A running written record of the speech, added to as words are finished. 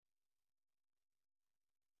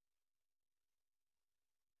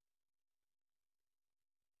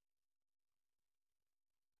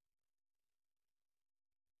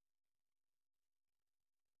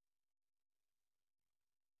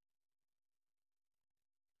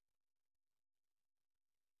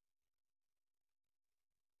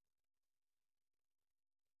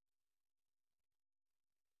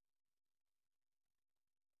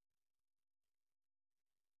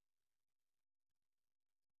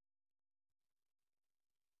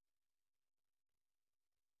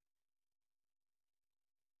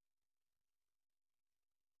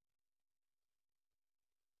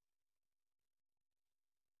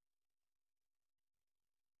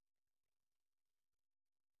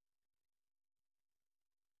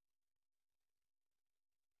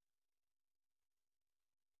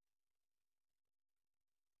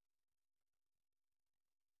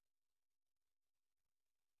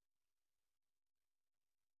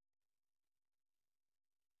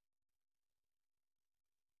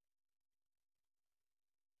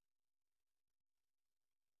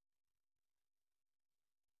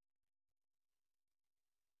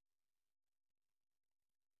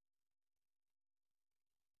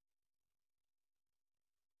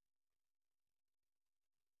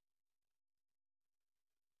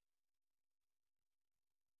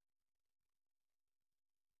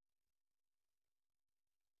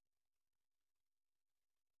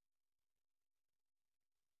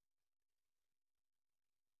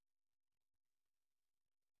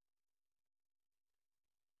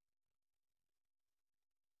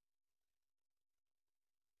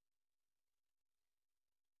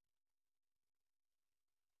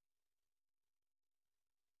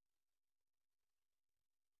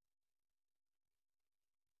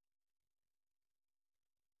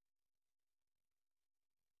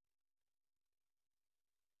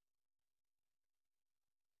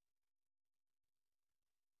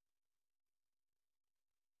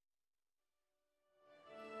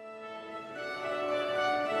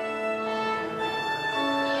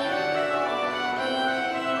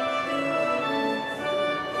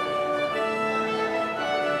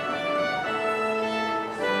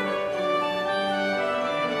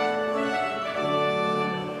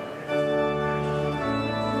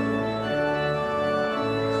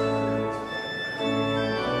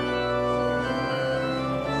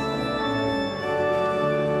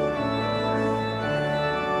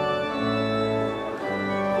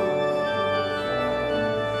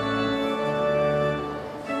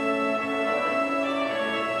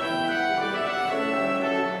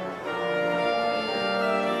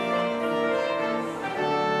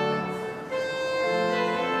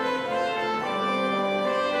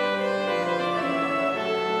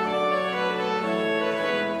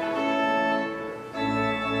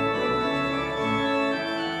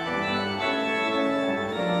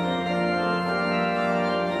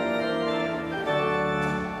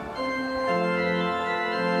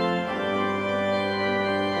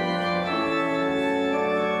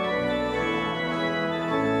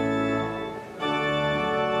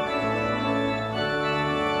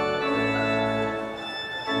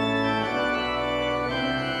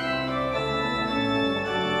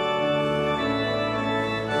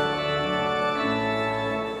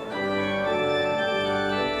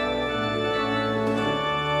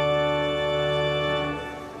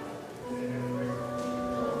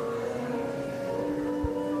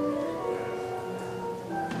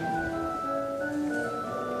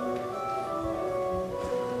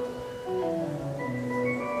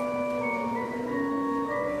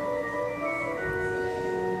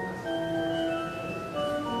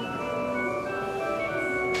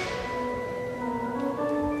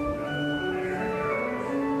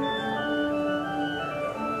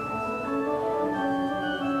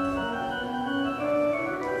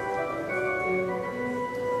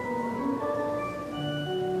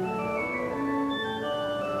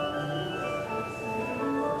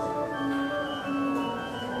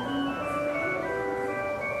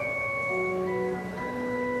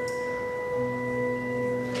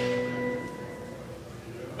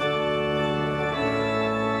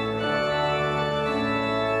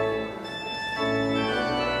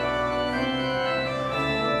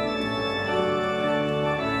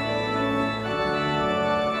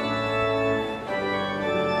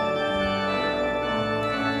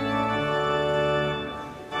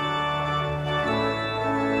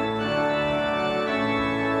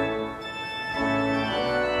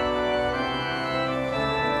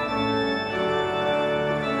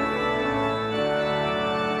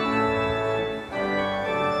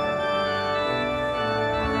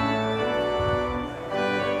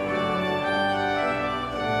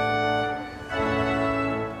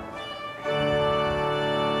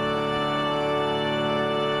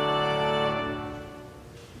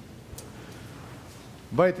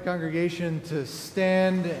Invite the congregation to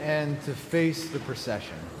stand and to face the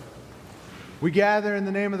procession. We gather in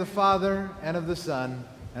the name of the Father, and of the Son,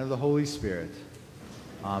 and of the Holy Spirit.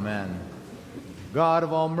 Amen. God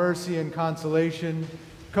of all mercy and consolation,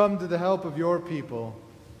 come to the help of your people,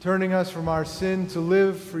 turning us from our sin to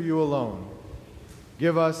live for you alone.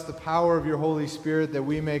 Give us the power of your Holy Spirit that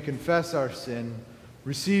we may confess our sin,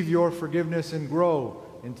 receive your forgiveness, and grow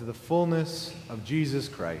into the fullness of Jesus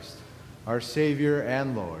Christ, our Savior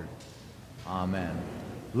and Lord. Amen.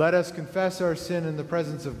 Let us confess our sin in the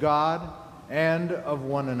presence of God and of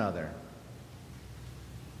one another.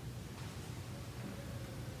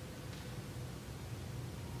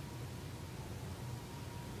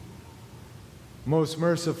 Most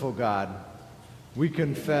merciful God, we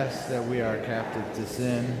confess that we are captive to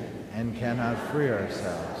sin and cannot free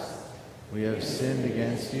ourselves. We have sinned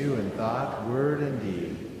against you in thought, word, and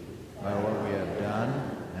deed, by what we have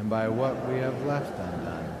done and by what we have left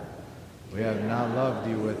undone. We have not loved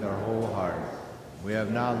you with our whole heart. We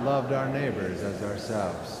have not loved our neighbors as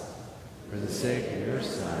ourselves. For the sake of your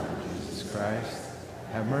Son, Jesus Christ,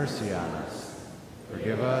 have mercy on us.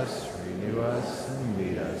 Forgive us, renew us, and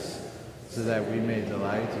lead us, so that we may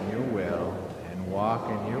delight in your will and walk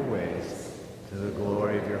in your ways, to the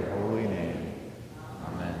glory of your holy name.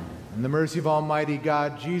 Amen. In the mercy of Almighty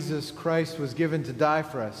God, Jesus Christ was given to die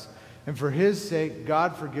for us, and for his sake,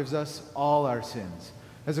 God forgives us all our sins.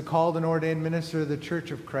 As a called and ordained minister of the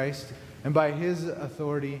Church of Christ, and by his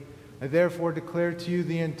authority, I therefore declare to you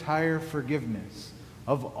the entire forgiveness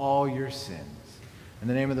of all your sins. In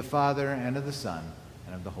the name of the Father, and of the Son,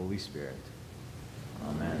 and of the Holy Spirit.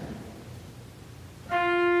 Amen.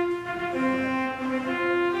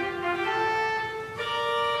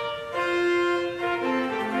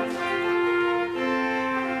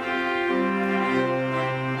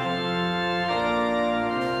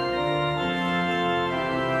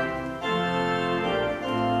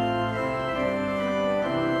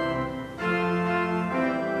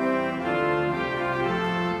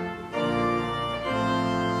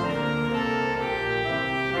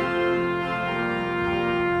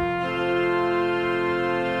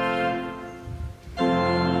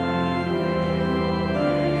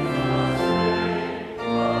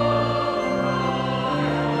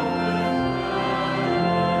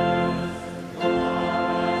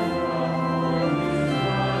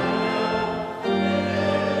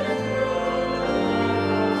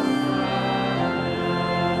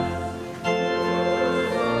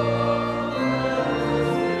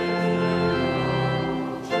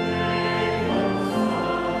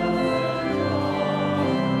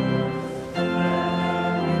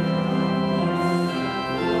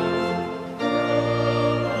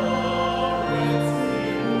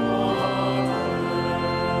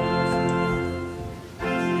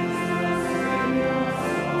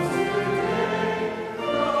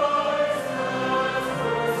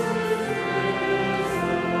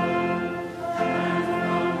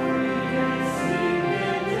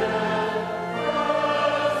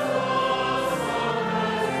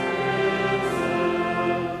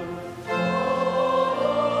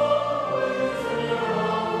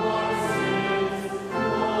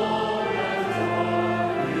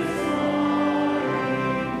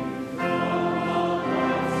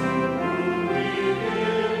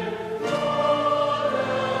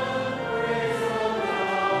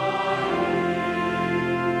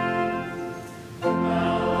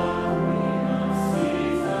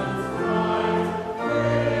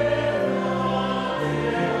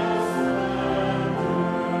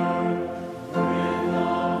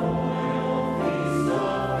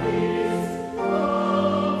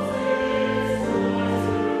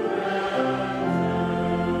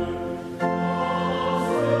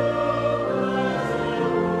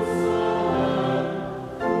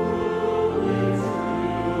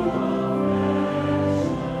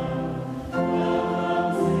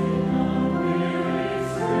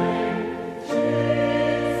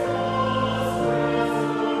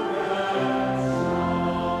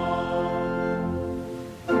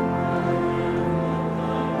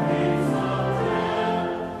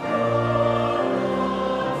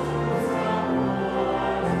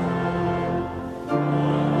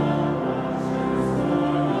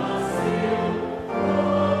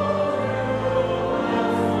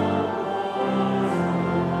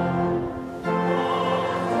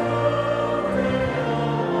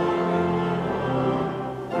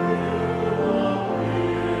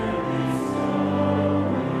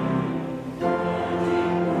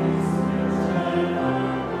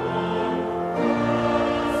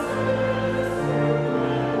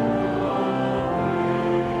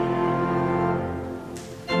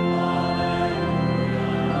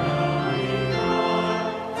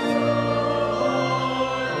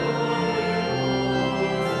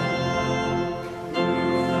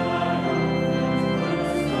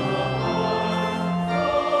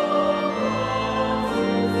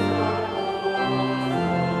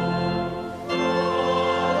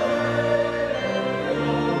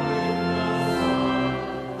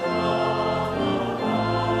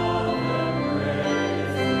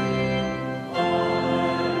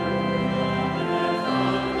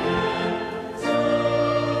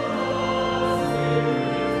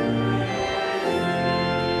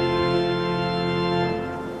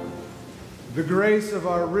 The grace of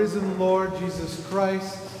our risen Lord Jesus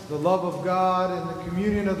Christ, the love of God, and the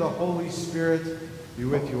communion of the Holy Spirit be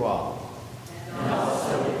with you all. And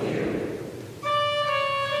also with you.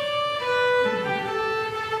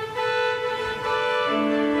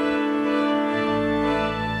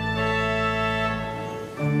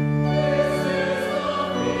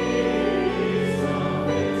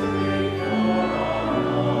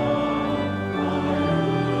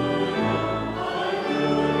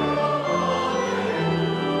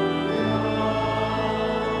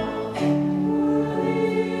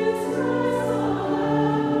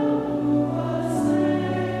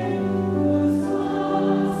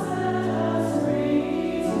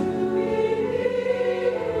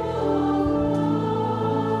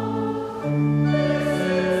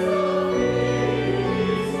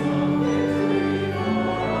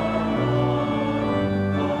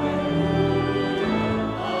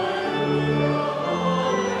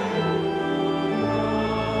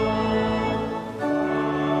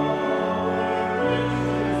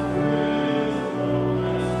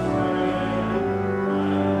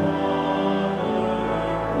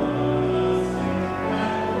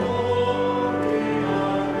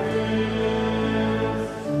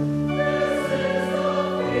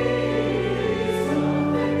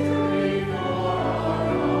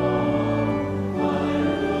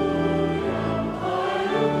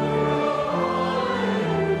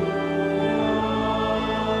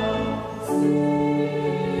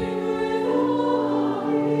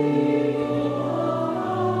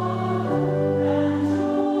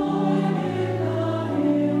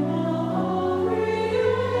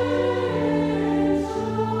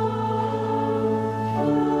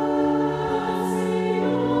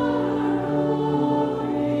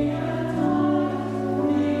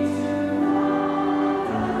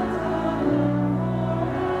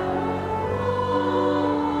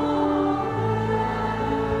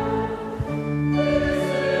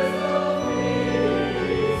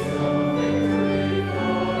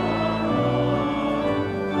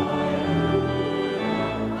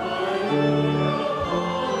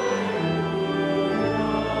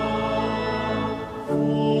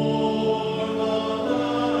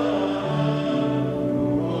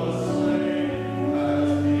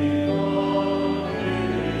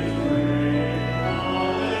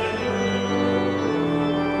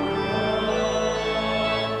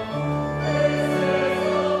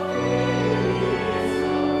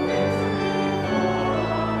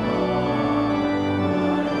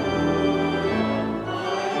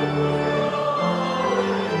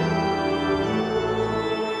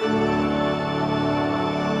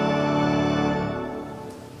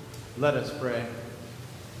 Let us pray.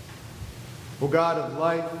 O God of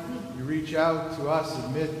life, you reach out to us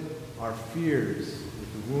amid our fears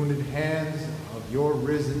with the wounded hands of your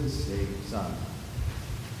risen Son.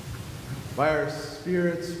 By our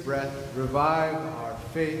Spirit's breath, revive our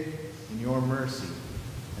faith in your mercy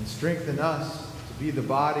and strengthen us to be the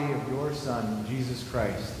body of your Son, Jesus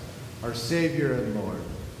Christ, our Savior and Lord,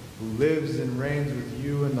 who lives and reigns with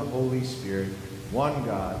you in the Holy Spirit, one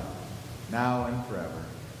God, now and forever.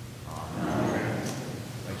 Amen.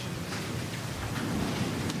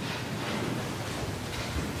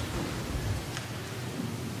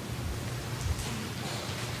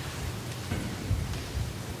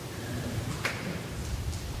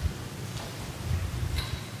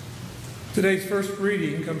 Today's first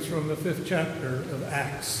reading comes from the 5th chapter of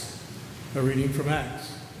Acts, a reading from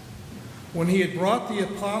Acts. When he had brought the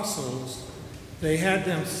apostles, they had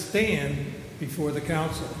them stand before the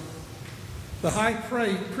council. The high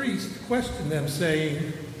priest questioned them,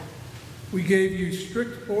 saying, "We gave you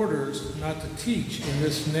strict orders not to teach in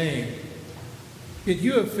this name. Yet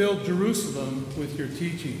you have filled Jerusalem with your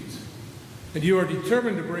teachings, and you are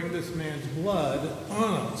determined to bring this man's blood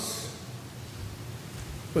on us."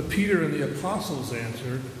 But Peter and the apostles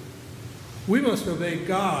answered, "We must obey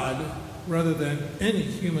God rather than any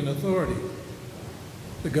human authority.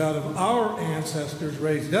 The God of our ancestors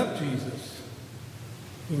raised up Jesus,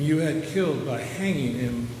 whom you had killed by hanging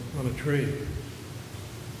him on a tree.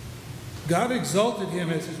 God exalted him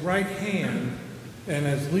as his right hand and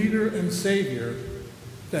as leader and savior,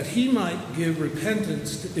 that he might give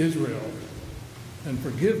repentance to Israel and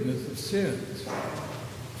forgiveness of sins.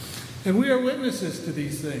 And we are witnesses to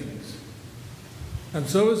these things. And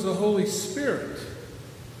so is the Holy Spirit,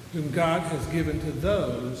 whom God has given to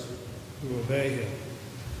those who obey him."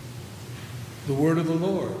 The word of the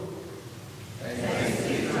Lord. Thanks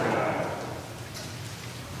be to God.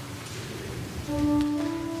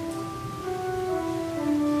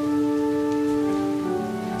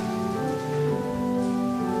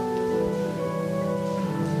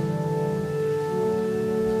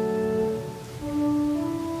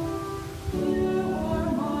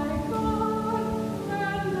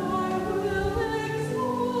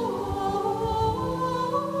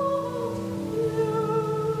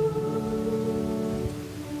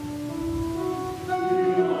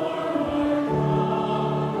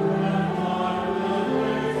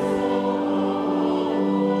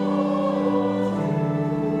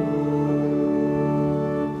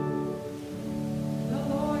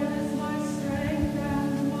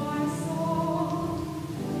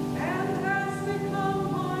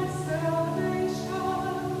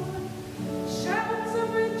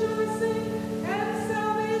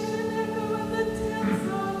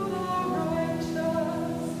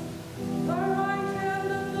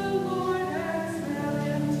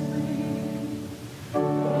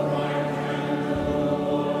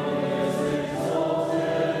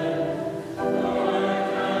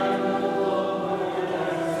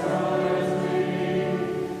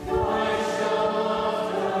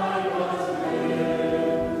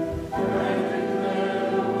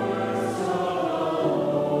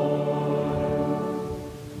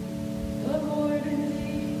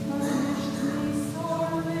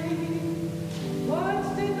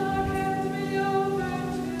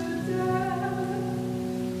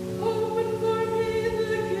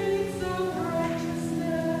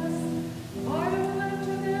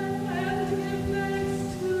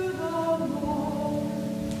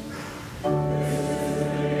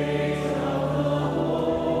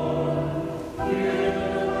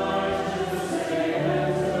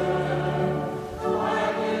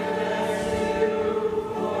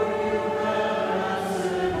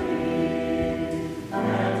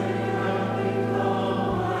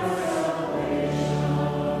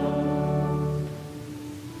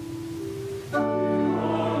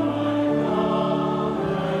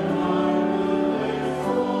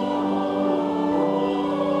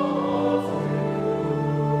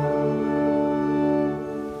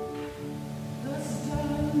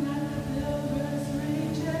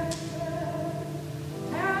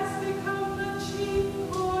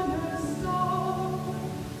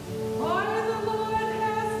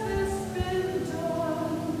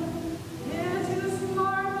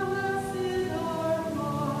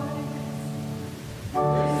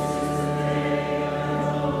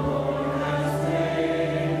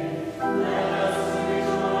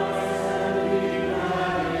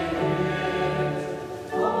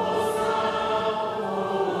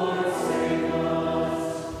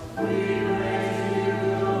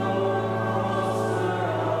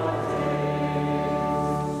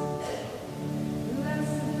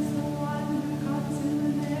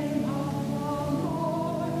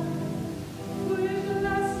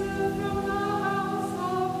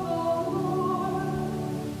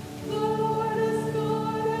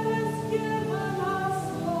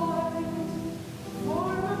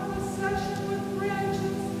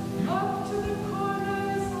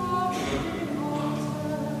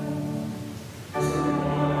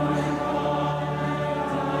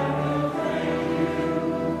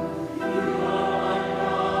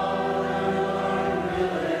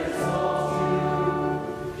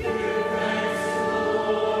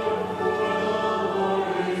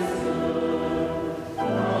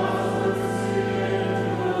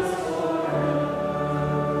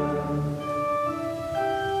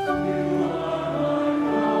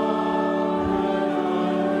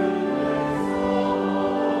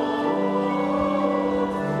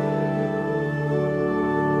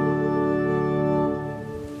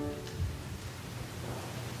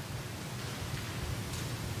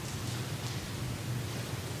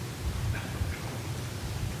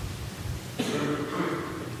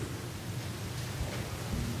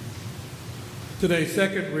 Today's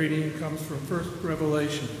second reading comes from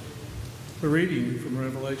Revelation. A reading from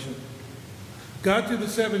Revelation. God to the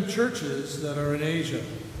 7 churches that are in Asia.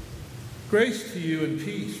 Grace to you and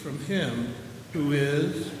peace from him who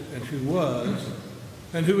is, and who was,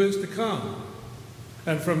 and who is to come,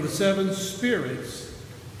 and from the 7 spirits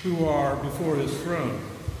who are before his throne,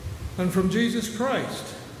 and from Jesus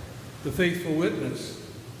Christ, the faithful witness,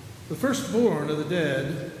 the firstborn of the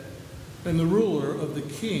dead, and the ruler of the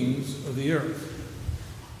kings of the earth.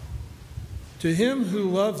 To him who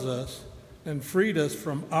loves us and freed us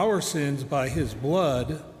from our sins by his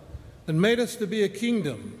blood, and made us to be a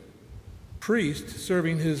kingdom, priest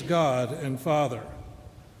serving his God and Father.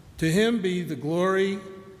 To him be the glory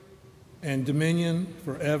and dominion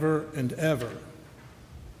forever and ever.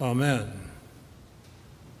 Amen.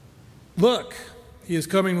 Look, he is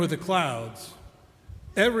coming with the clouds.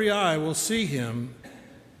 Every eye will see him,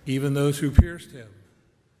 even those who pierced him.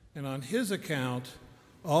 And on his account,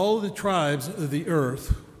 all the tribes of the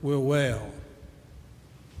earth will wail.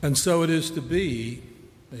 And so it is to be.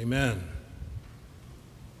 Amen.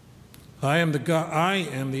 I am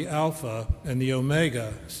the Alpha and the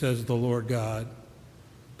Omega, says the Lord God,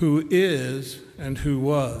 who is and who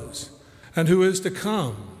was and who is to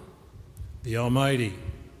come, the Almighty.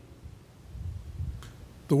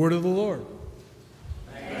 The word of the Lord.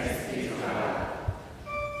 Thanks be to God.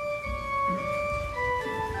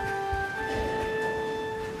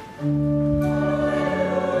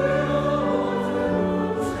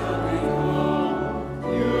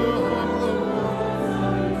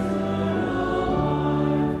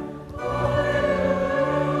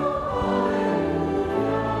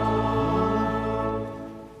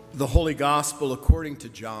 The Holy Gospel according to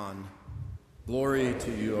John. Glory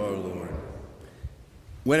to you, our Lord.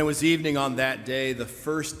 When it was evening on that day, the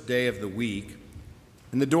first day of the week,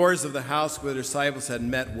 and the doors of the house where the disciples had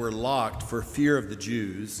met were locked for fear of the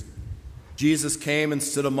Jews, Jesus came and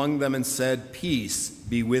stood among them and said, "Peace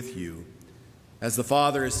be with you. As the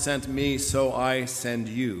Father has sent me, so I send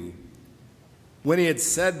you." When he had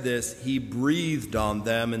said this, he breathed on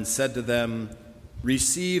them and said to them,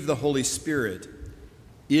 "Receive the Holy Spirit.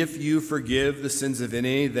 If you forgive the sins of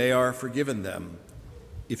any, they are forgiven them.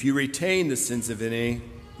 If you retain the sins of any,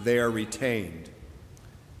 they are retained."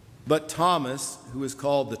 But Thomas, who is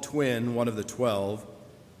called the twin, one of the 12,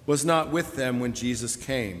 was not with them when Jesus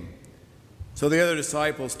came. So the other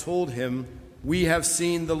disciples told him, "We have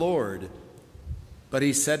seen the Lord." But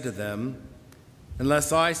he said to them,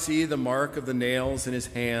 "Unless I see the mark of the nails in his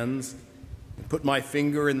hands, and put my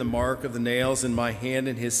finger in the mark of the nails and my hand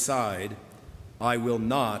in his side, I will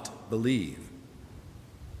not believe."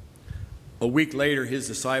 A week later, his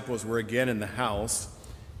disciples were again in the house,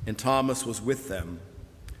 and Thomas was with them.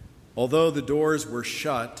 Although the doors were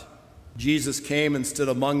shut, Jesus came and stood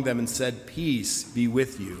among them and said, "Peace be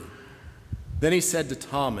with you." Then he said to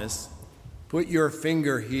Thomas, "Put your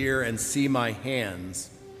finger here and see my hands.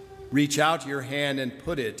 Reach out your hand and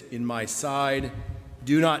put it in my side.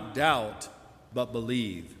 Do not doubt, but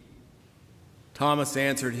believe." Thomas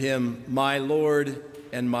answered him, "My Lord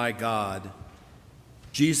and my God."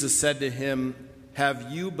 Jesus said to him,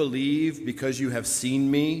 "Have you believed because you have seen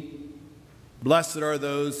me? Blessed are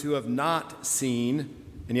those who have not seen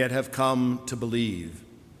and yet have come to believe."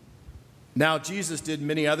 Now Jesus did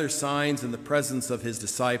many other signs in the presence of his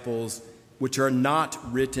disciples, which are not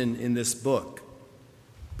written in this book.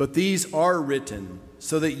 But these are written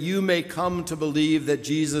so that you may come to believe that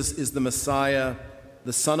Jesus is the Messiah,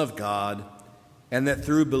 the Son of God, and that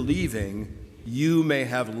through believing you may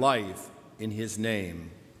have life in his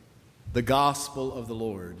name. The Gospel of the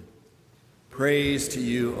Lord. Praise to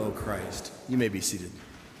you, O Christ. You may be seated.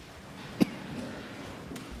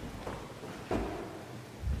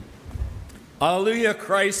 Alleluia,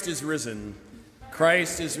 Christ is risen.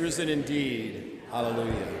 Christ is risen indeed.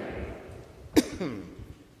 Alleluia.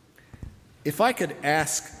 If I could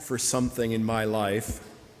ask for something in my life,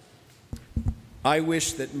 I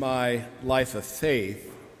wish that my life of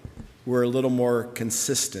faith were a little more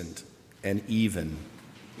consistent and even.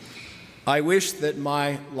 I wish that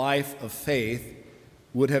my life of faith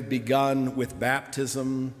would have begun with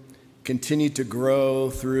baptism, continued to grow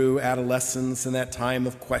through adolescence and that time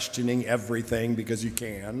of questioning everything because you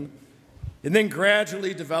can, and then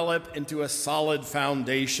gradually develop into a solid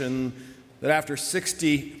foundation that after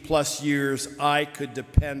 60 plus years I could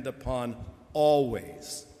depend upon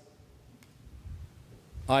always.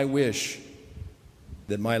 I wish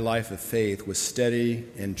that my life of faith was steady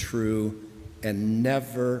and true and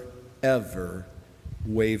never, ever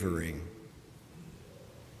wavering.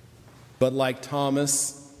 But like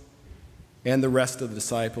Thomas and the rest of the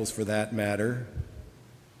disciples for that matter,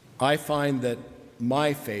 I find that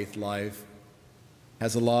my faith life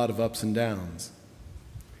has a lot of ups and downs.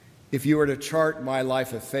 If you were to chart my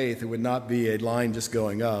life of faith, it would not be a line just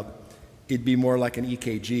going up. It'd be more like an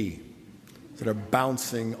EKG, sort of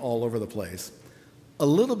bouncing all over the place. A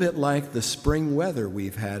little bit like the spring weather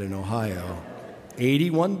we've had in Ohio.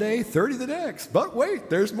 80 one day, 30 the next. But wait,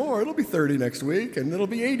 there's more. It'll be 30 next week, and it'll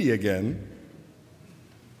be 80 again.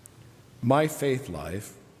 My faith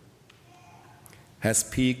life has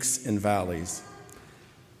peaks and valleys.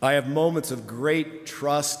 I have moments of great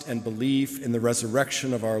trust and belief in the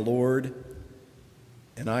resurrection of our Lord,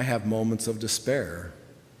 and I have moments of despair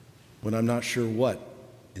when I'm not sure what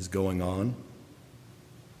is going on.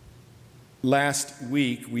 Last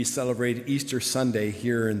week, we celebrated Easter Sunday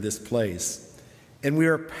here in this place, and we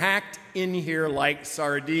were packed in here like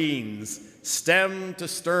sardines, stem to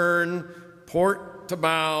stern, port to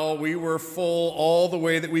bow. We were full all the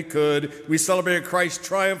way that we could. We celebrated Christ's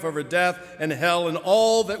triumph over death and hell and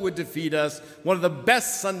all that would defeat us. One of the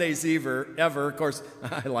best Sundays ever. Of course,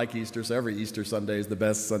 I like Easter, so every Easter Sunday is the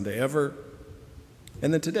best Sunday ever.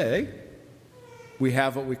 And then today, we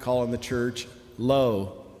have what we call in the church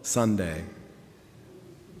Low Sunday.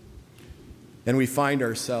 And we find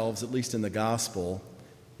ourselves, at least in the gospel,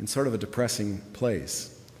 in sort of a depressing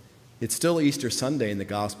place. It's still Easter Sunday in the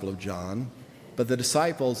Gospel of John, but the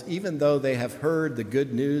disciples, even though they have heard the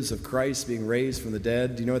good news of Christ being raised from the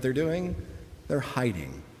dead, do you know what they're doing? They're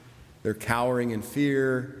hiding. They're cowering in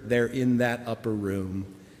fear. They're in that upper room.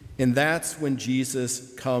 And that's when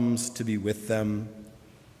Jesus comes to be with them.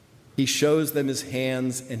 He shows them his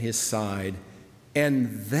hands and his side,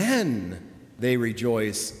 and then they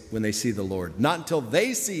rejoice when they see the Lord. Not until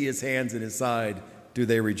they see his hands and his side do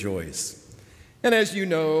they rejoice. And as you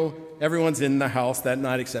know, everyone's in the house that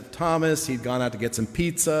night except Thomas. He'd gone out to get some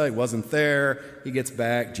pizza. He wasn't there. He gets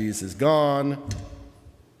back. Jesus is gone.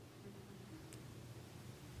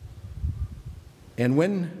 And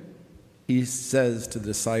when he says to the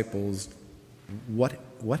disciples,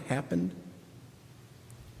 what happened?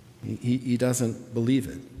 He doesn't believe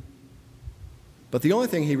it. But the only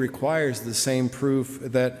thing he requires is the same proof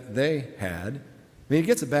that they had. I mean, he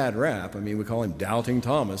gets a bad rap. I mean, we call him Doubting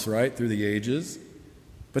Thomas, right, through the ages.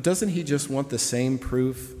 But doesn't he just want the same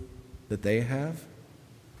proof that they have?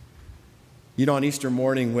 You know, on Easter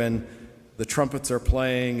morning when the trumpets are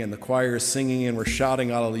playing and the choir is singing and we're shouting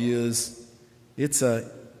hallelujahs, it's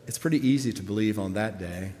pretty easy to believe on that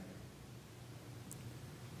day.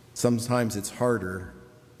 Sometimes it's harder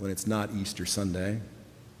when it's not Easter Sunday.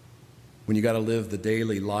 When you got to live the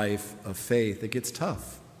daily life of faith, it gets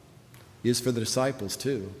tough. It is for the disciples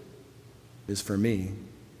too. It is for me.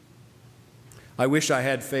 I wish I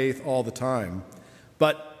had faith all the time.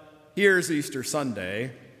 But here's Easter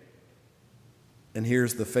Sunday, and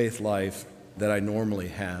here's the faith life that I normally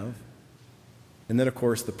have. And then, of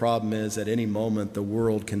course, the problem is at any moment the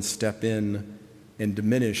world can step in and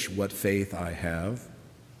diminish what faith I have.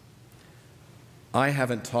 I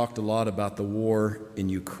haven't talked a lot about the war in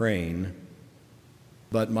Ukraine,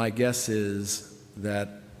 but my guess is that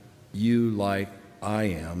you, like I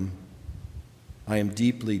am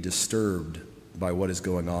deeply disturbed by what is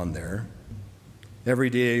going on there. Every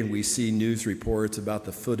day we see news reports about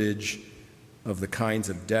the footage of the kinds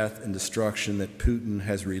of death and destruction that Putin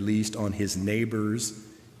has released on his neighbors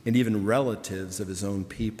and even relatives of his own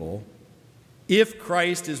people. If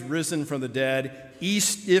Christ is risen from the dead,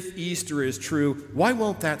 if Easter is true, why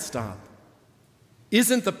won't that stop?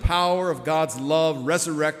 Isn't the power of God's love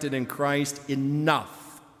resurrected in Christ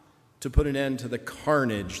enough to put an end to the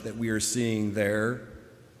carnage that we are seeing there?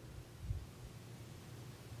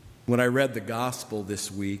 When I read the gospel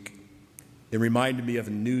this week, it reminded me of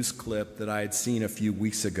a news clip that I had seen a few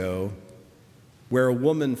weeks ago where a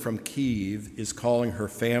woman from Kyiv is calling her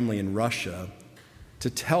family in Russia to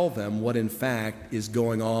tell them what in fact is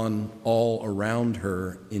going on all around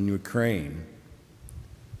her in Ukraine.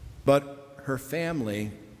 But her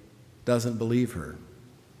family doesn't believe her.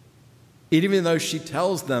 Even though she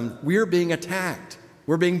tells them, we're being attacked,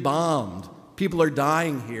 we're being bombed, people are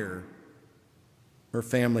dying here, her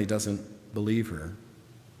family doesn't believe her.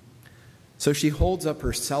 So she holds up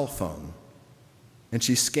her cell phone and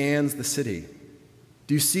she scans the city.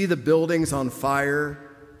 Do you see the buildings on fire?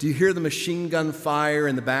 Do you hear the machine gun fire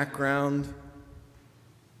in the background?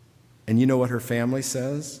 And you know what her family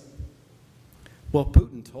says? Well,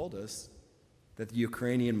 Putin told us that the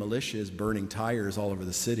Ukrainian militia is burning tires all over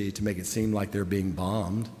the city to make it seem like they're being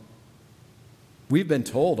bombed. We've been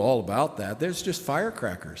told all about that. There's just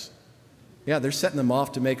firecrackers. Yeah, they're setting them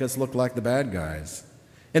off to make us look like the bad guys.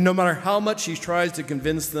 And no matter how much she tries to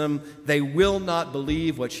convince them, they will not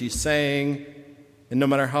believe what she's saying. And no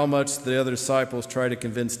matter how much the other disciples try to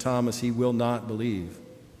convince Thomas, he will not believe.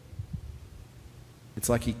 It's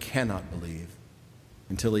like he cannot believe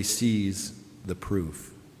until he sees the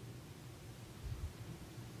proof.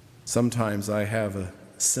 Sometimes I have a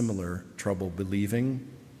similar trouble believing.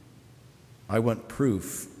 I want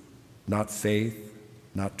proof, not faith,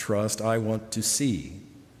 not trust. I want to see.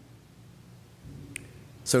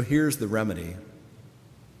 So here's the remedy.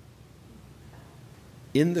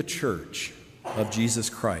 In the church of Jesus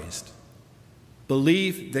Christ,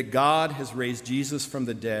 belief that God has raised Jesus from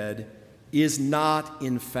the dead is not,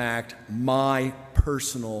 in fact, my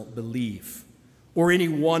personal belief or any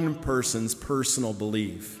one person's personal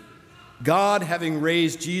belief. God, having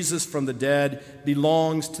raised Jesus from the dead,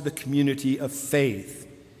 belongs to the community of faith.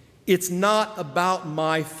 It's not about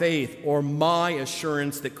my faith or my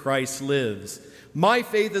assurance that Christ lives. My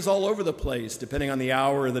faith is all over the place, depending on the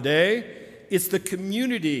hour of the day. It's the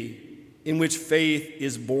community in which faith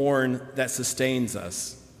is born that sustains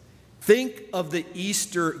us. Think of the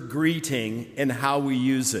Easter greeting and how we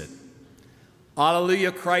use it.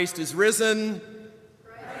 Alleluia, Christ is risen.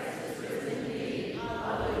 Christ is risen indeed.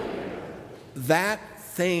 Alleluia. That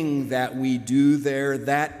thing that we do there,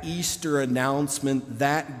 that Easter announcement,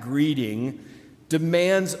 that greeting,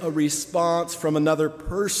 demands a response from another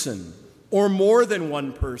person or more than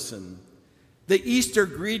one person. The Easter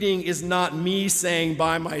greeting is not me saying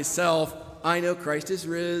by myself, I know Christ is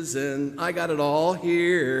risen, I got it all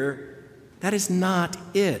here. That is not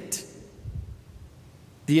it.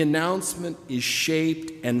 The announcement is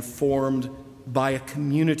shaped and formed by a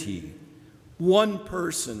community. One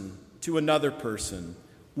person to another person.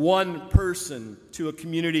 One person to a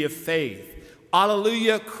community of faith.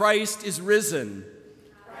 Alleluia, Christ is risen.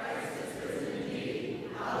 Christ is risen indeed.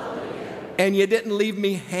 Alleluia. And you didn't leave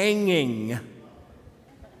me hanging.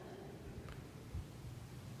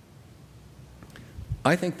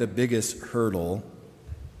 I think the biggest hurdle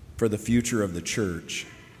for the future of the church,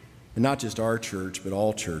 and not just our church, but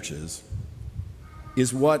all churches,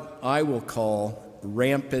 is what I will call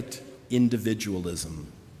rampant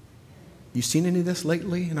individualism. You seen any of this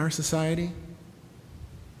lately in our society?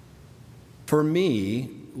 For me,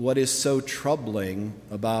 what is so troubling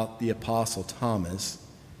about the Apostle Thomas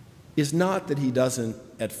is not that he doesn't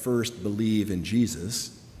at first believe in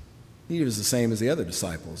Jesus. He was the same as the other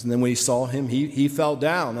disciples. And then when he saw him, he fell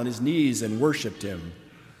down on his knees and worshiped him.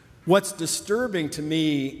 What's disturbing to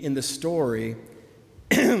me in the story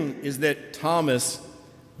is that Thomas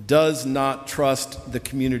does not trust the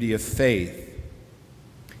community of faith.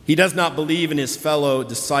 He does not believe in his fellow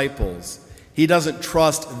disciples. He doesn't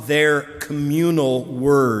trust their communal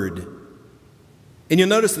word. And you'll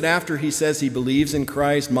notice that after he says he believes in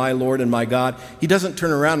Christ, my Lord and my God, he doesn't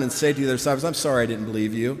turn around and say to the other disciples, I'm sorry I didn't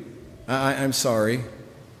believe you. I'm sorry.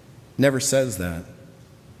 Never says that.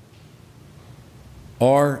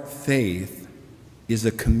 Our faith is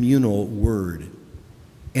a communal word.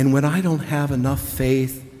 And when I don't have enough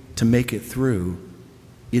faith to make it through,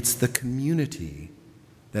 it's the community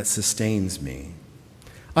that sustains me.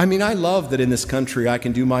 I mean, I love that in this country I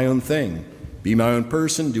can do my own thing, be my own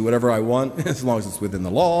person, do whatever I want, as long as it's within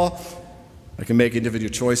the law. I can make individual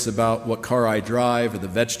choice about what car I drive or the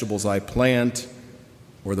vegetables I plant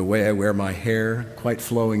or the way I wear my hair, quite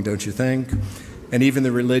flowing, don't you think? And even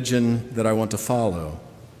the religion that I want to follow.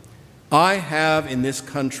 I have in this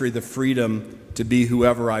country the freedom to be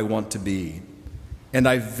whoever I want to be, and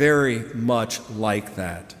I very much like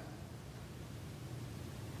that.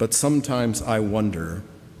 But sometimes I wonder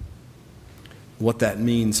what that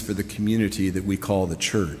means for the community that we call the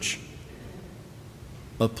church,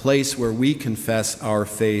 a place where we confess our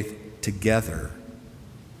faith together,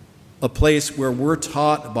 a place where we're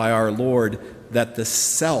taught by our Lord that the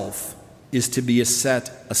self is to be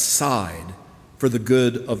set aside for the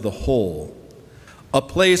good of the whole, a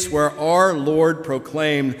place where our Lord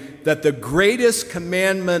proclaimed that the greatest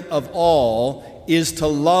commandment of all is to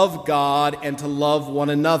love God and to love one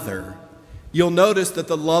another. You'll notice that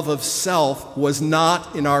the love of self was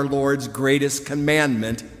not in our Lord's greatest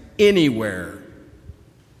commandment anywhere.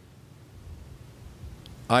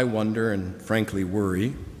 I wonder and frankly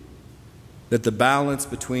worry that the balance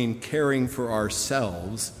between caring for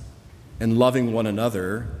ourselves and loving one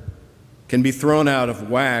another can be thrown out of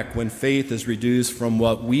whack when faith is reduced from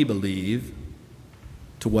what we believe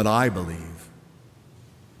to what I believe,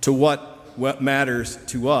 to what matters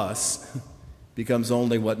to us becomes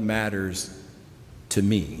only what matters to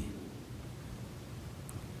me.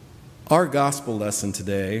 Our gospel lesson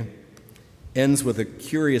today ends with a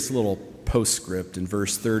curious little postscript in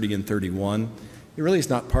verse 30 and 31. It really is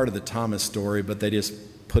not part of the Thomas story, but they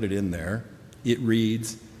just put it in there. It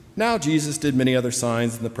reads, Now Jesus did many other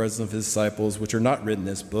signs in the presence of his disciples, which are not written in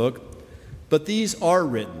this book, but these are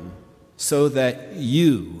written so that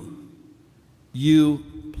you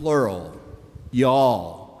plural,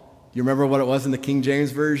 y'all. You remember what it was in the King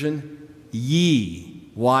James Version? Ye,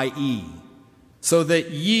 Y-E. So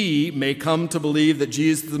that ye may come to believe that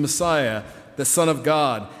Jesus is the Messiah, the Son of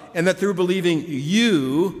God, and that through believing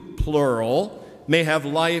you, plural, may have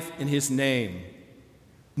life in his name.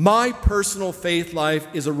 My personal faith life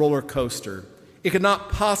is a roller coaster. It could not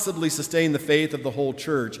possibly sustain the faith of the whole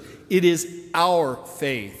church. It is our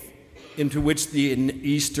faith into which the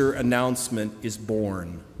Easter announcement is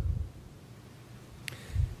born.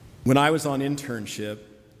 When I was on internship,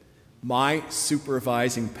 my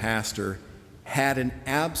supervising pastor had an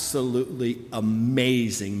absolutely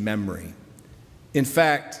amazing memory. In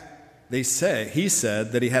fact, he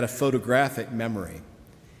said that he had a photographic memory.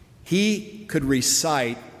 He could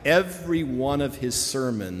recite every one of his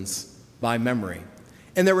sermons by memory.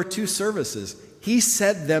 And there were 2 services. He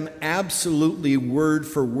said them absolutely word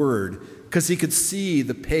for word because he could see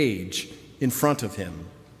the page in front of him.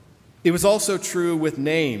 It was also true with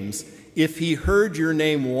names. If he heard your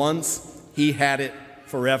name once, he had it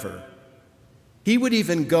forever. He would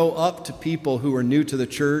even go up to people who were new to the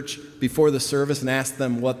church before the service and ask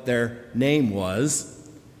them what their name was.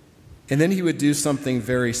 And then he would do something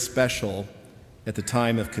very special at the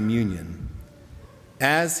time of communion.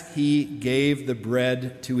 As he gave the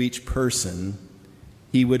bread to each person,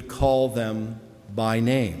 he would call them by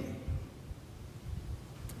name.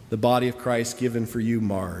 The body of Christ given for you,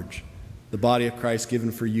 Marge. The body of Christ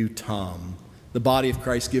given for you, Tom. The body of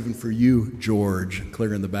Christ given for you, George,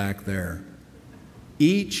 clear in the back there.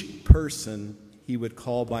 Each person he would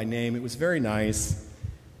call by name. It was very nice,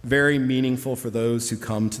 very meaningful for those who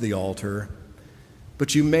come to the altar.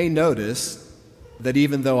 But you may notice that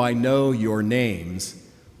even though I know your names,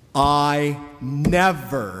 I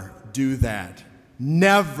never do that.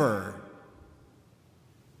 Never.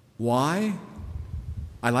 Why?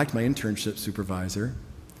 I liked my internship supervisor,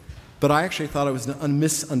 but I actually thought it was a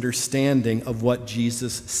misunderstanding of what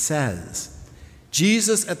Jesus says.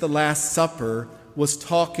 Jesus at the Last Supper was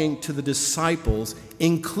talking to the disciples,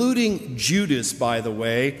 including Judas, by the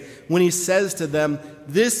way, when he says to them,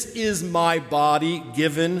 "This is my body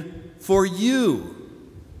given for you."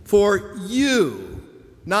 For you.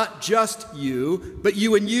 Not just you, but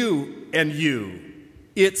you and you and you.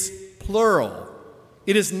 It's plural.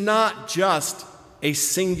 It is not just a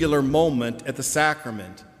singular moment at the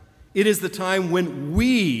sacrament. It is the time when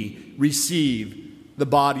we receive the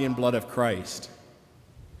body and blood of Christ.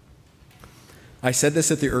 I said this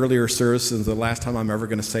at the earlier service, and it's the last time I'm ever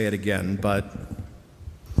going to say it again,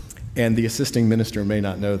 and the assisting minister may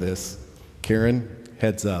not know this. Karen,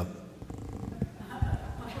 heads up.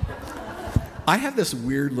 I have this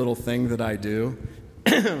weird little thing that I do.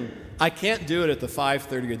 I can't do it at the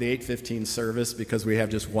 5:30 or the 8:15 service because we have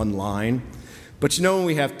just one line. But you know when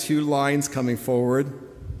we have 2 lines coming forward?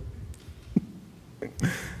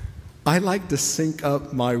 I like to sync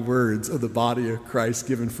up my words of the body of Christ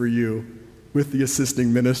given for you with the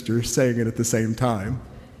assisting minister saying it at the same time.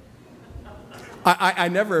 I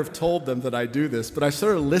never have told them that I do this, but I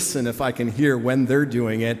sort of listen if I can hear when they're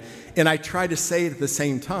doing it, and I try to say it at the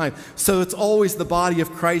same time. So it's always the body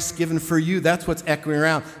of Christ given for you. That's what's echoing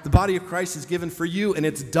around. The body of Christ is given for you, and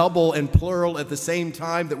it's double and plural at the same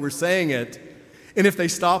time that we're saying it. And if they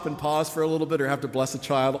stop and pause for a little bit or have to bless a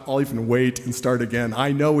child, I'll even wait and start again.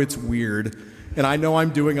 I know it's weird, and I know I'm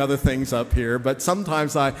doing other things up here, but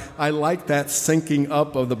sometimes I like that syncing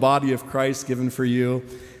up of the body of Christ given for you.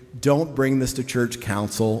 Don't bring this to church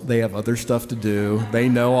council. They have other stuff to do. They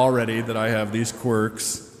know already that I have these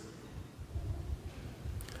quirks.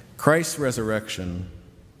 Christ's resurrection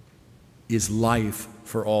is life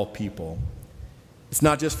for all people. It's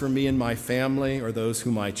not just for me and my family or those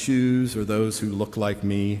whom I choose or those who look like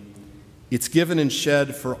me. It's given and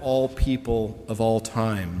shed for all people of all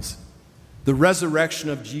times. The resurrection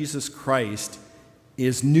of Jesus Christ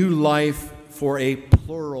is new life for a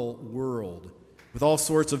plural world, with all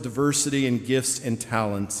sorts of diversity and gifts and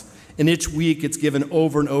talents. And each week it's given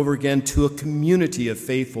over and over again to a community of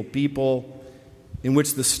faithful people in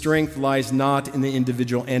which the strength lies not in the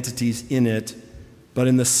individual entities in it, but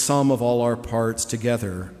in the sum of all our parts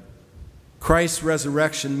together. Christ's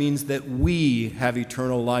resurrection means that we have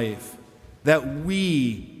eternal life, that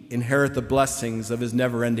we inherit the blessings of his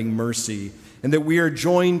never-ending mercy, and that we are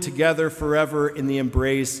joined together forever in the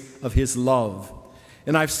embrace of his love.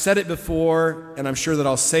 And I've said it before, and I'm sure that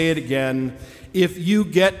I'll say it again. If you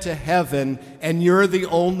get to heaven and you're the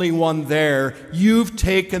only one there, you've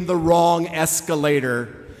taken the wrong escalator.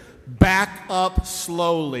 Back up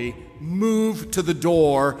slowly, move to the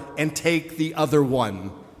door, and take the other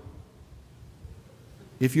one.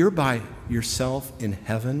 If you're by yourself in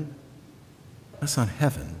heaven, that's not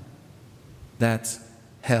heaven. That's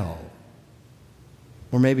hell.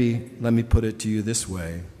 Or maybe let me put it to you this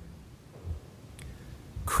way.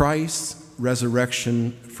 Christ's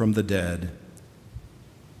resurrection from the dead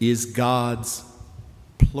is God's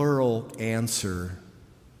plural answer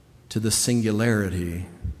to the singularity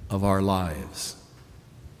of our lives.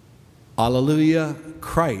 Alleluia,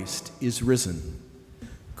 Christ is risen.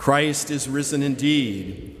 Christ is risen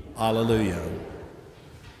indeed. Alleluia.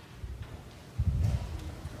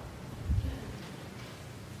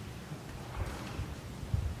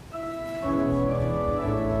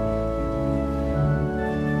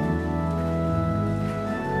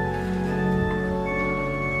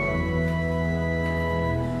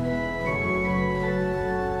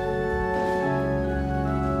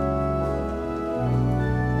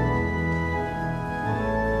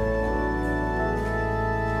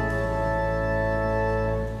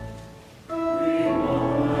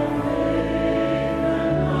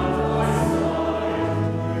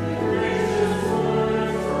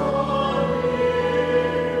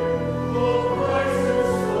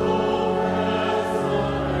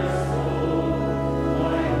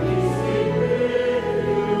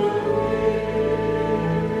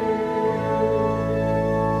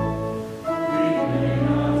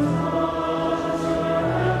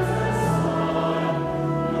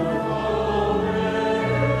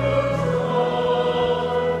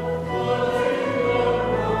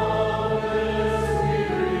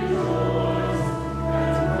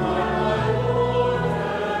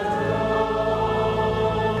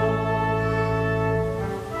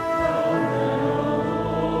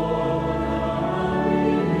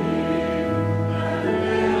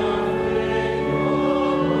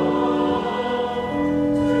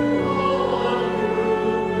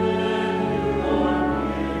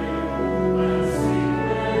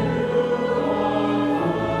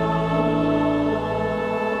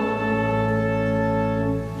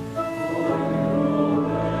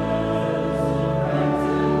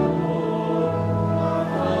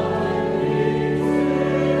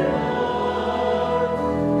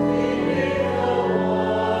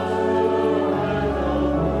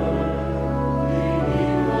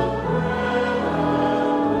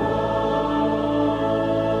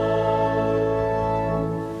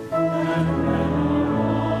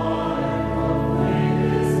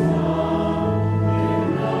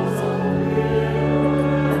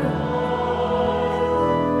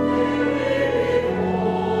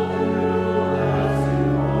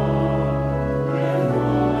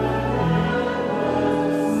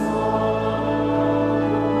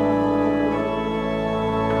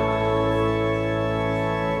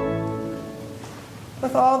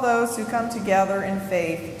 With all those who come together in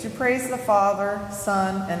faith to praise the Father,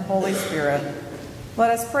 Son, and Holy Spirit, let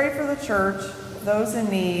us pray for the church, those in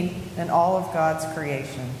need, and all of God's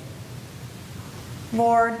creation.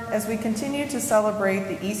 Lord, as we continue to celebrate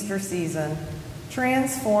the Easter season,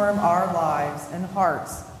 transform our lives and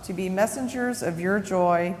hearts to be messengers of your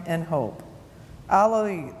joy and hope.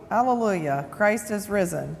 Alleluia, Alleluia, Christ is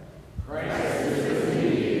risen. Christ is risen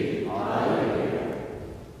indeed. Alleluia.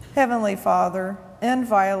 Heavenly Father, end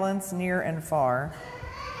violence near and far.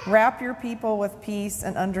 Wrap your people with peace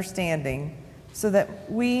and understanding so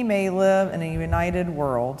that we may live in a united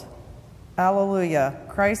world. Alleluia,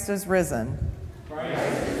 Christ is risen. Christ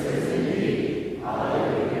is risen indeed.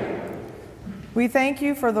 Alleluia. We thank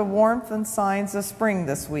you for the warmth and signs of spring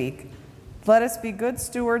this week. Let us be good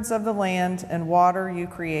stewards of the land and water you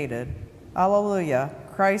created. Alleluia,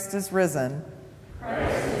 Christ is risen.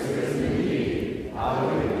 Christ is risen indeed.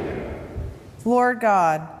 Alleluia. Lord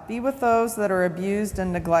God, be with those that are abused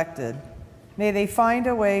and neglected. May they find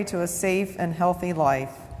a way to a safe and healthy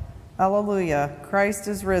life. Alleluia, Christ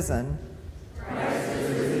is risen. Christ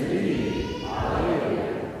is risen indeed.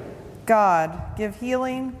 Alleluia. God, give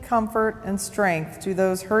healing, comfort, and strength to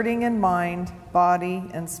those hurting in mind,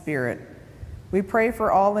 body, and spirit. We pray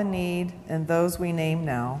for all in need and those we name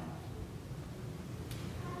now.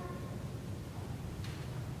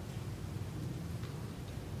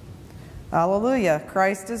 Alleluia,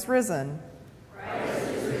 Christ is risen. Christ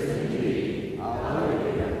is risen indeed.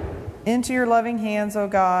 Alleluia. Into your loving hands, O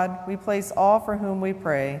God, we place all for whom we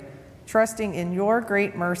pray, trusting in your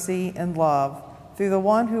great mercy and love through the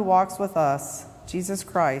one who walks with us, Jesus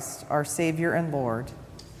Christ, our Savior and Lord.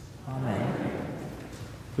 Amen.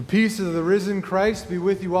 The peace of the risen Christ be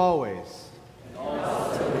with you always. And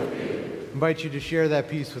also with you. I invite you to share that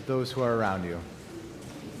peace with those who are around you.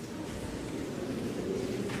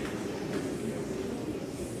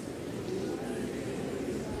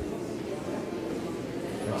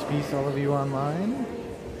 Peace, all of you online.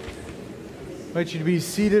 I invite you to be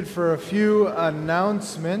seated for a few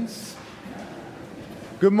announcements.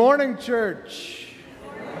 Good morning, church.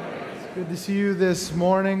 It's good to see you this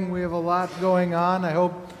morning. We have a lot going on. I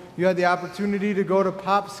hope you had the opportunity to go to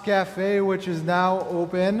Pop's Cafe, which is now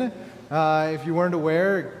open. If you weren't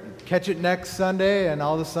aware, catch it next Sunday and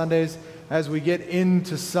all the Sundays as we get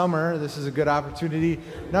into summer. This is a good opportunity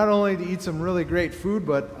not only to eat some really great food,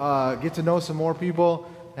 but get to know some more people,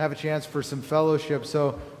 have a chance for some fellowship.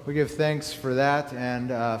 So we give thanks for that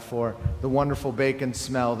and for the wonderful bacon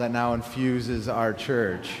smell that now infuses our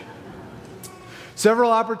church. Several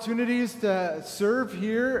opportunities to serve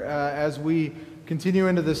here as we continue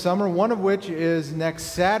into the summer, one of which is next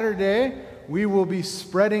Saturday. We will be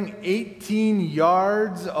spreading 18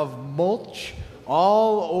 yards of mulch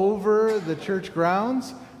all over the church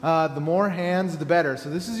grounds. The more hands, the better. So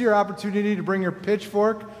this is your opportunity to bring your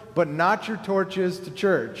pitchfork, but not your torches to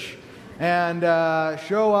church. And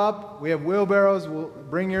show up. We have wheelbarrows. We'll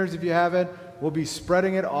bring yours if you have it. We'll be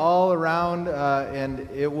spreading it all around, and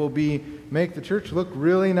it will make the church look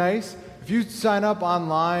really nice. If you sign up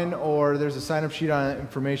online or there's a sign-up sheet on the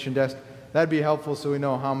information desk, that'd be helpful so we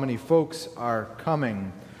know how many folks are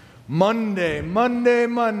coming. Monday.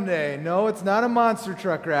 No, it's not a monster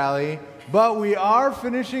truck rally, but we are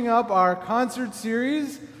finishing up our concert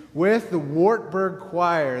series with the Wartburg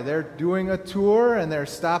Choir. They're doing a tour and they're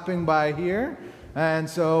stopping by here. And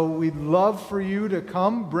so we'd love for you to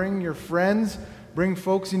come, bring your friends, bring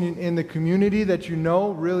folks in the community that you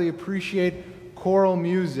know really appreciate choral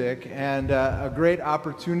music, and a great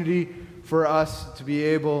opportunity for us to be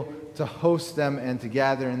able to host them and to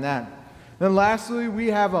gather in that. Then lastly, we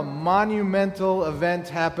have a monumental event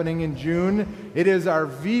happening in June. It is our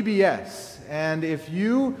VBS. And if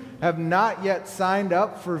you have not yet signed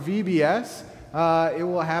up for VBS, it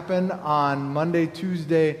will happen on Monday,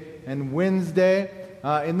 Tuesday, and Wednesday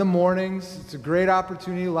in the mornings. It's a great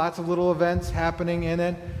opportunity, lots of little events happening in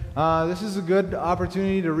it. This is a good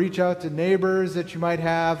opportunity to reach out to neighbors that you might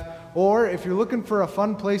have, or if you're looking for a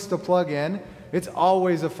fun place to plug in, it's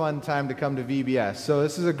always a fun time to come to VBS. So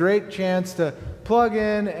this is a great chance to plug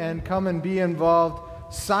in and come and be involved.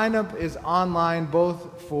 Sign up is online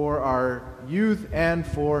both for our youth and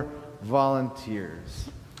for volunteers.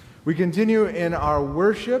 We continue in our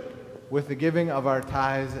worship with the giving of our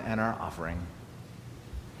tithes and our offering.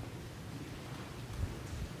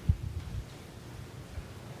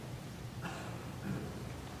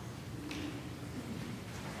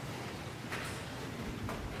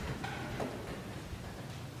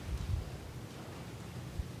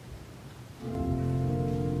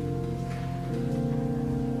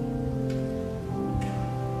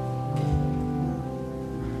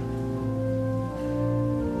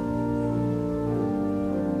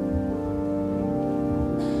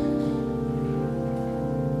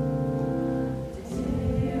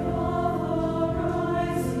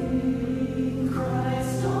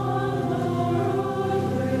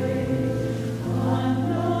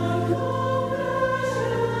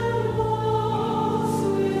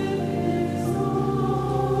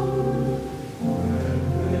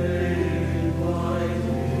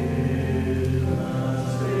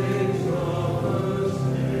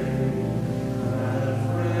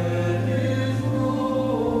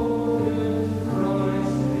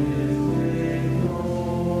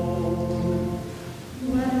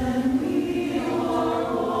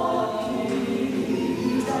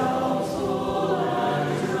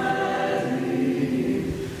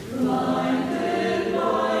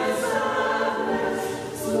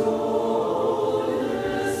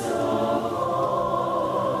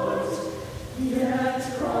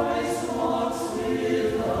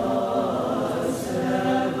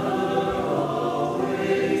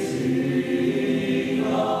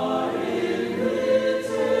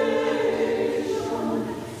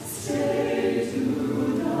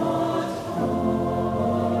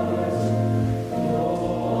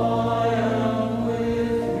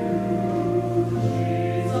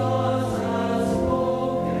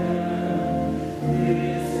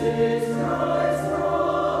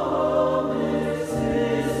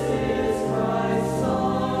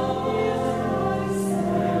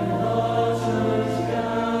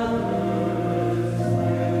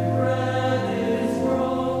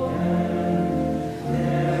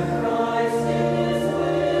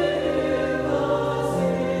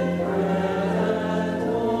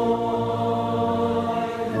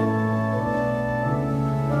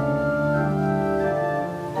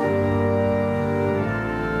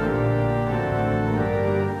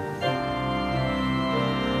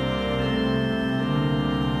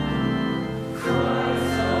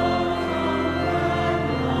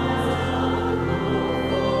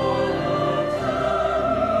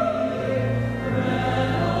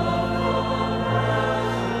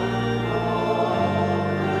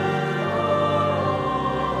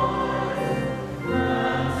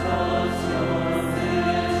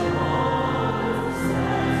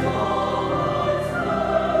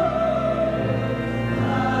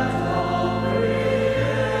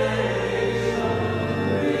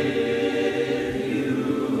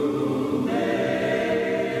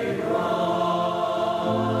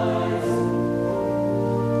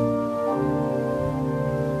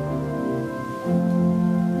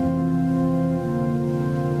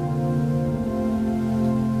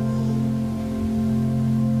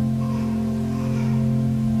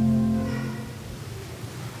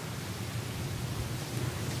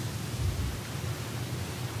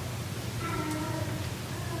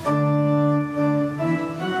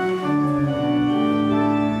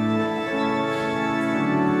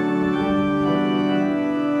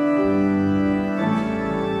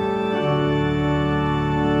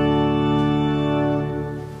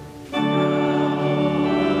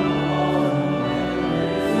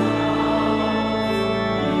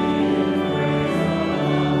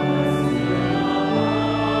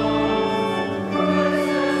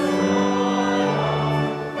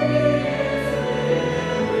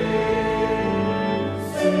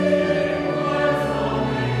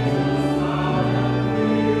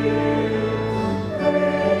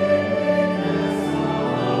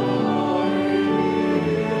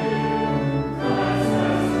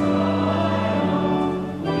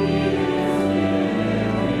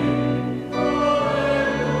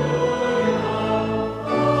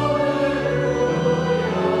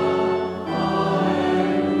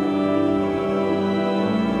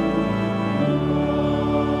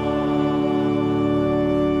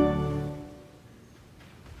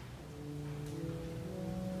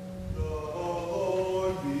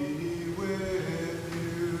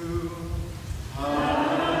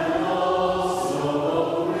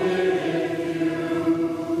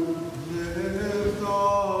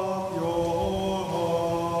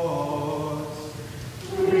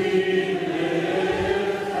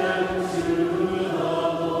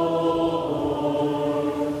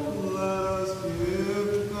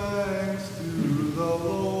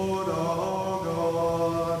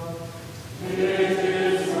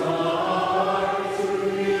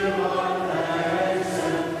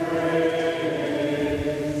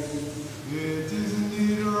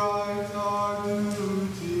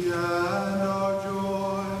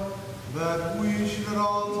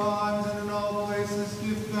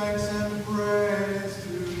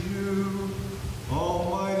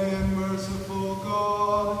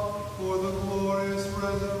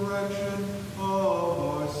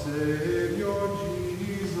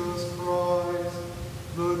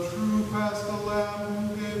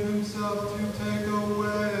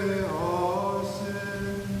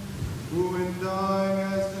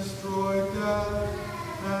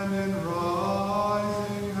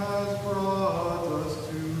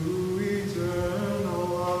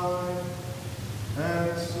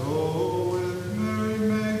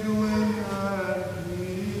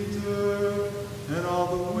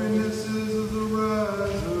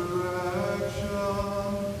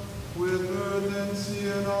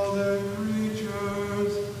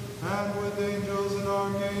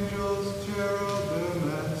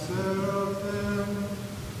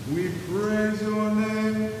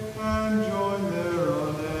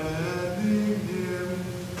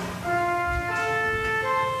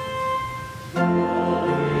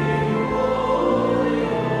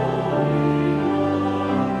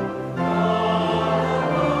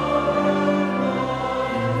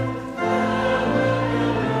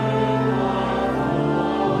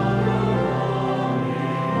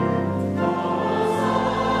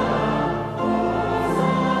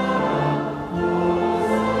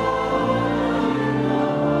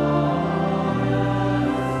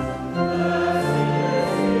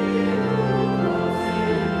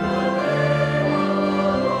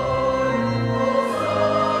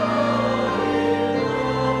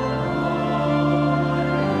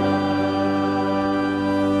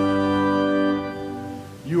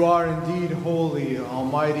 You are indeed holy,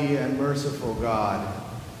 almighty, and merciful God.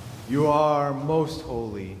 You are most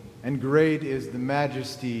holy, and great is the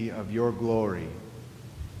majesty of your glory.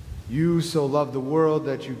 You so loved the world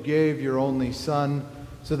that you gave your only Son,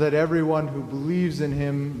 so that everyone who believes in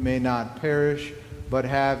him may not perish, but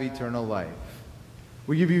have eternal life.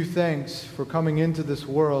 We give you thanks for coming into this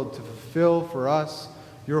world to fulfill for us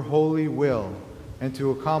your holy will and to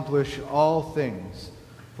accomplish all things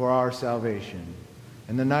for our salvation.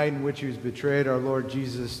 And the night in which he was betrayed, our Lord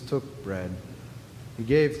Jesus took bread. He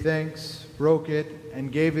gave thanks, broke it,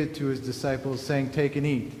 and gave it to his disciples, saying, "Take and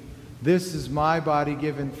eat. This is my body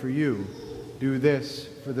given for you. Do this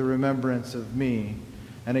for the remembrance of me."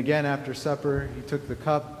 And again after supper, he took the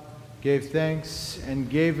cup, gave thanks, and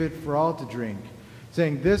gave it for all to drink,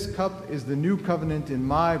 saying, "This cup is the new covenant in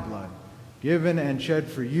my blood, given and shed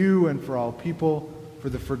for you and for all people for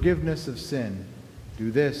the forgiveness of sin.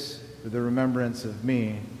 Do this for the remembrance of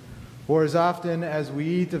me." For as often as we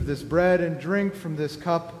eat of this bread and drink from this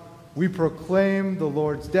cup, we proclaim the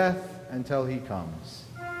Lord's death until he comes.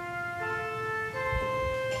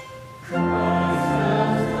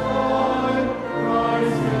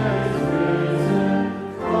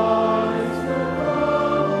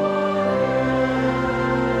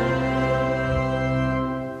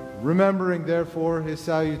 Remembering, therefore, his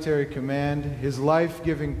salutary command, his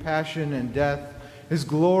life-giving passion and death, his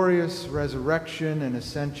glorious resurrection and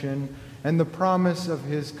ascension, and the promise of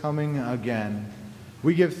his coming again,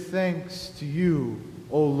 we give thanks to you,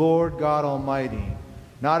 O Lord God Almighty,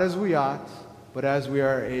 not as we ought, but as we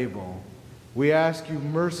are able. We ask you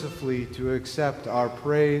mercifully to accept our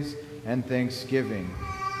praise and thanksgiving,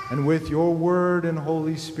 and with your word and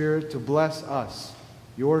Holy Spirit to bless us,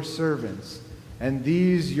 your servants, and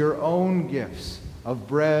these your own gifts of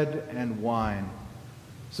bread and wine,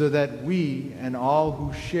 so that we and all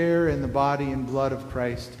who share in the body and blood of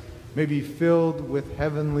Christ may be filled with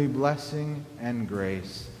heavenly blessing and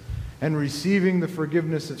grace, and receiving the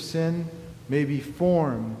forgiveness of sin, may be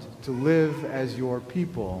formed to live as your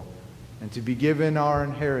people and to be given our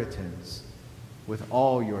inheritance with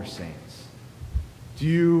all your saints. To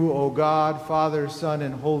you, O God, Father, Son,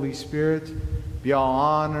 and Holy Spirit, be all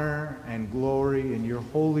honor and glory in your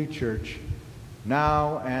holy church,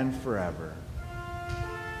 now and forever.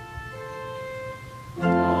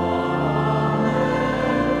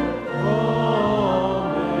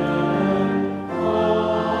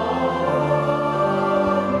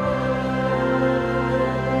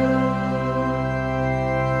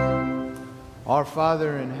 Our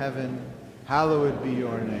Father in heaven, hallowed be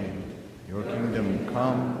your name. Your kingdom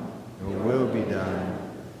come, your will be done,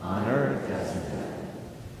 on earth as in heaven.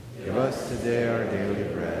 Give us today our daily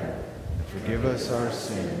bread, and forgive us our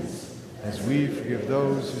sins, as we forgive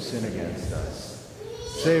those who sin against us.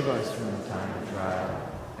 Save us from the time of trial,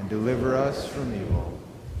 and deliver us from evil.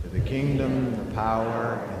 For the kingdom, the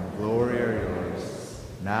power, and the glory are yours,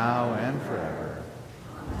 now and forever.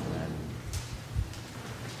 Amen.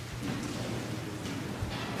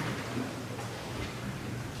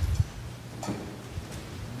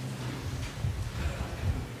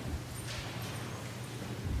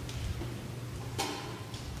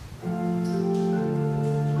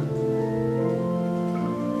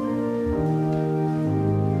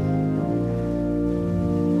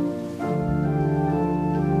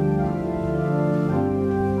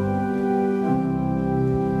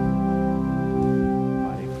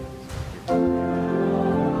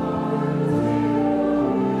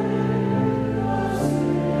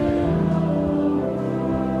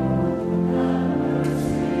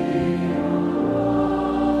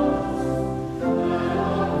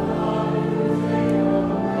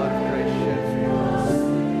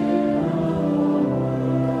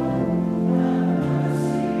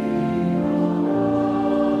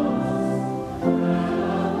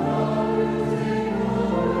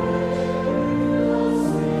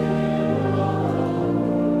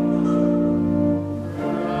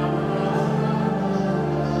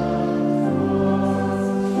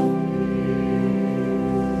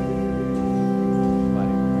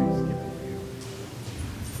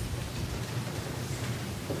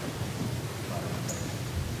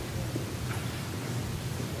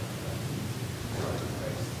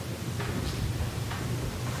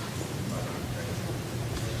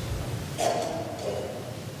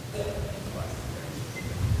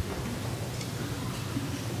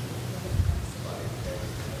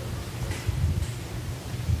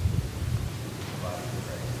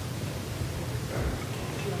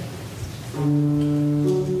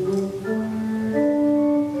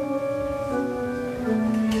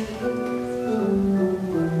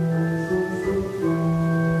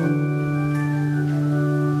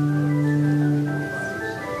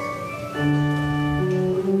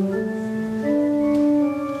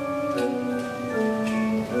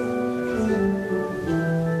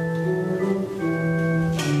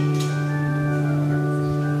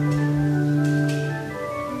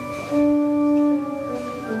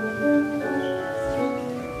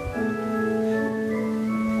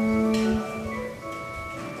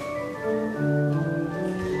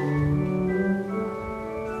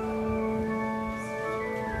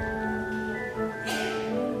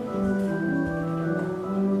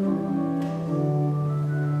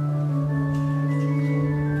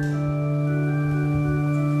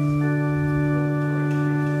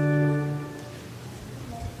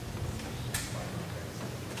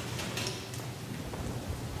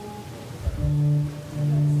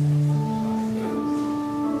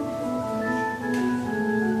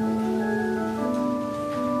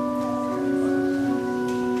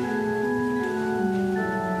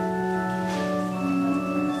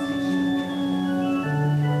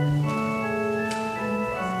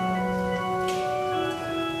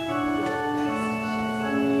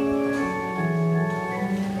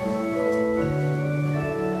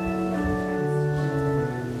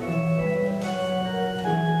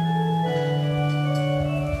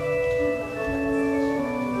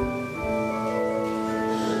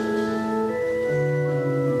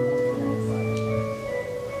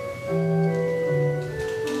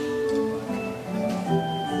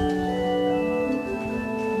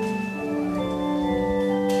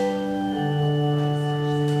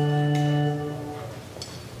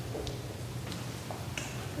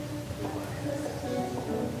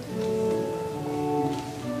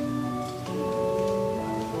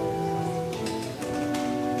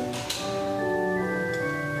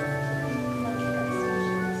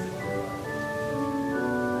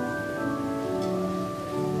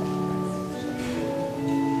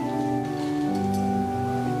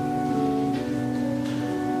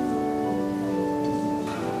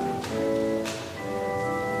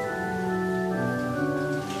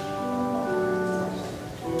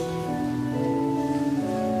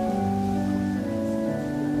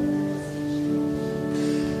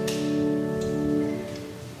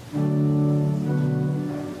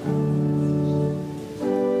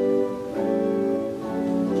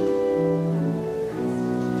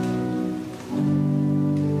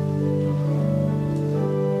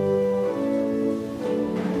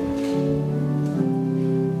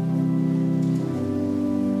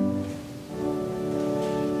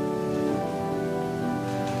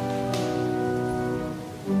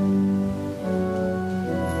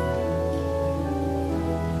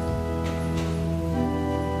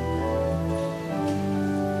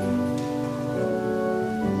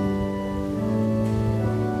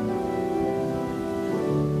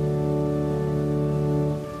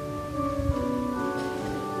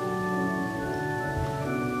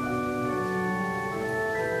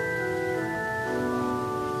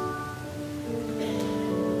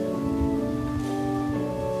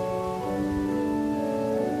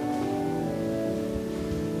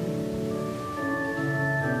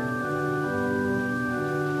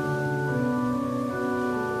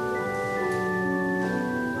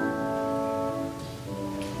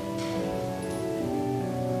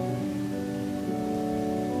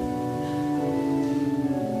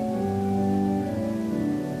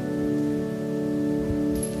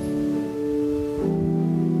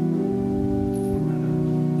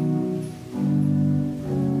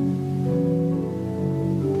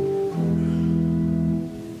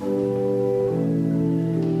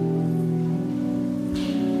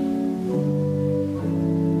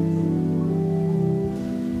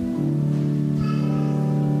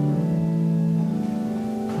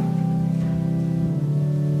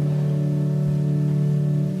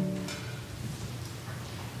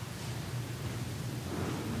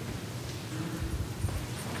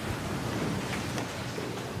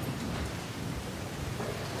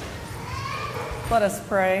 Let us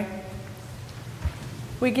pray.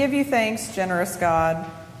 We give you thanks, generous God,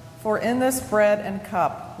 for in this bread and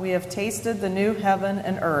cup we have tasted the new heaven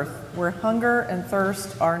and earth, where hunger and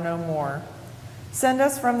thirst are no more. Send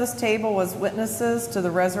us from this table as witnesses to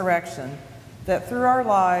the resurrection, that through our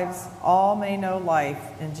lives all may know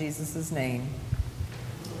life in Jesus' name.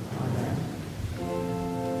 Amen.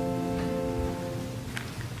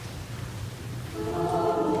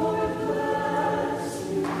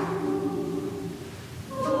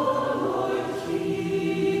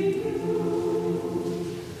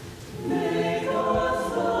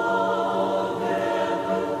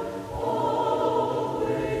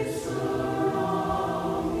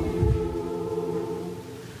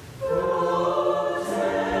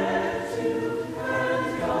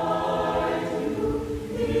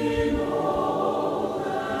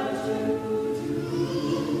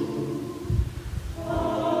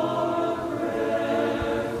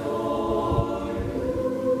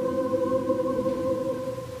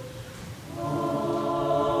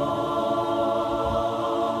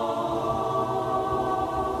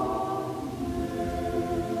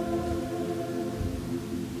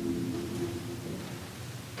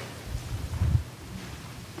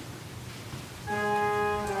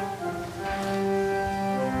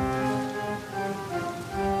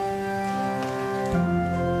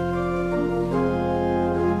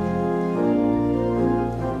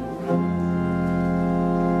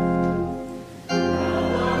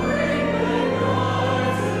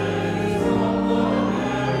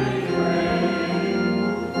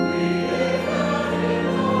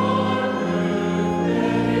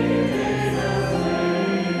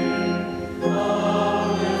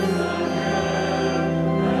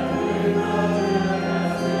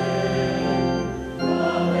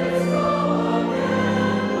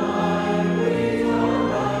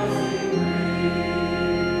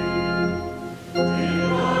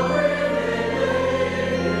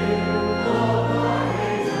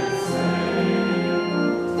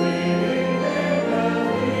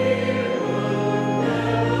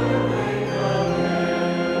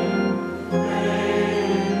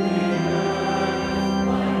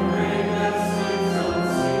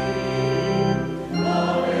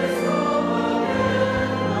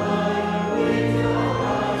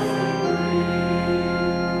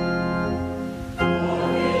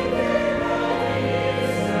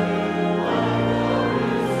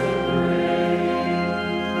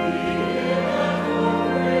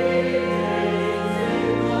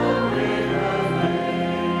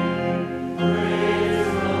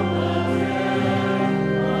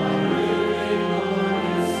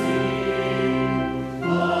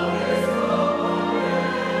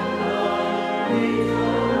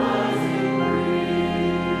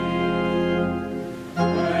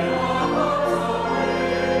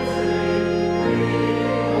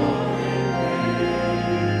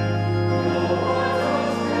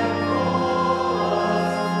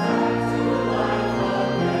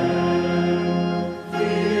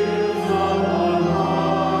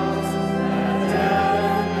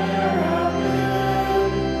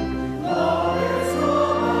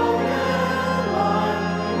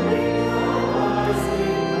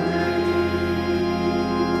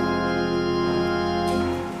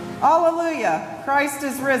 Hallelujah! Christ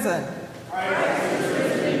is risen. Christ is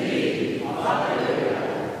risen indeed.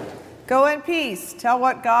 Hallelujah. Go in peace. Tell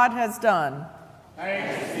what God has done.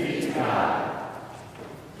 Thanks be to God.